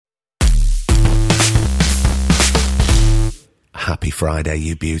Happy Friday,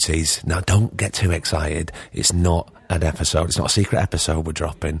 you beauties. Now, don't get too excited. It's not an episode. It's not a secret episode we're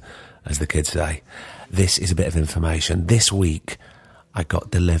dropping, as the kids say. This is a bit of information. This week, I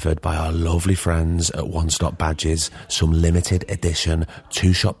got delivered by our lovely friends at One Stop Badges some limited edition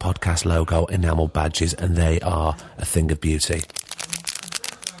Two Shot Podcast logo enamel badges, and they are a thing of beauty.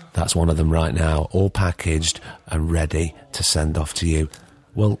 That's one of them right now, all packaged and ready to send off to you.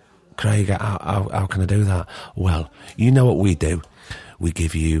 Well, Craig, how can I do that? Well, you know what we do. We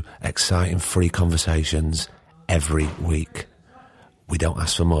give you exciting free conversations every week. We don't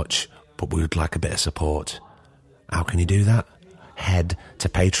ask for much, but we would like a bit of support. How can you do that? Head to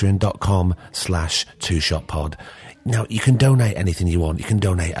patreon.com/2shotpod. Now, you can donate anything you want. You can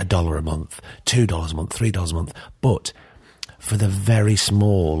donate $1 a month, $2 a month, $3 a month. But for the very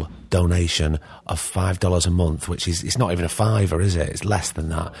small donation of $5 a month, which is, it's not even a fiver, is it? It's less than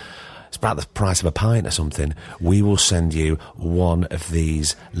that. It's about the price of a pint or something. We will send you one of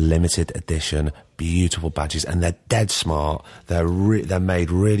these limited edition beautiful badges, and they're dead smart. They're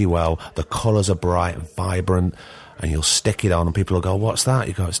made really well. The colours are bright and vibrant, and you'll stick it on and people will go, what's that?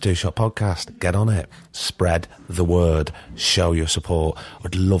 You go, it's Two Shot Podcast. Get on it. Spread the word. Show your support.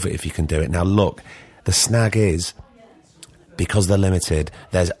 I'd love it if you can do it. Now look, the snag is, because they're limited,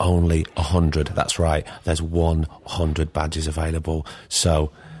 there's only 100. That's right. There's 100 badges available.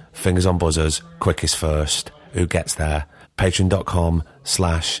 So, fingers on buzzers, quickest first. Who gets there?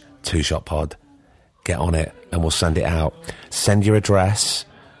 Patreon.com/2shotpod. Get on it and we'll send it out. Send your address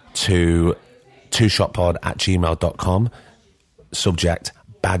to twoshotpod@gmail.com. Subject,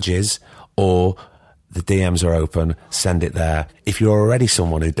 badges, or the DMs are open. Send it there. If you're already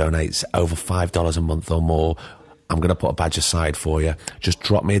someone who donates over $5 a month or more, I'm going to put a badge aside for you. Just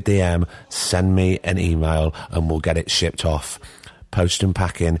drop me a DM, send me an email, and we'll get it shipped off. Post and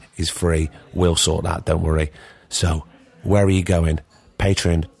packing is free. We'll sort that, don't worry. So, where are you going?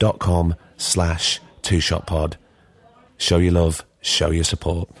 Patreon.com/2shotpod. Show your love, show your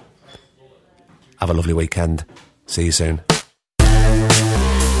support. Have a lovely weekend. See you soon.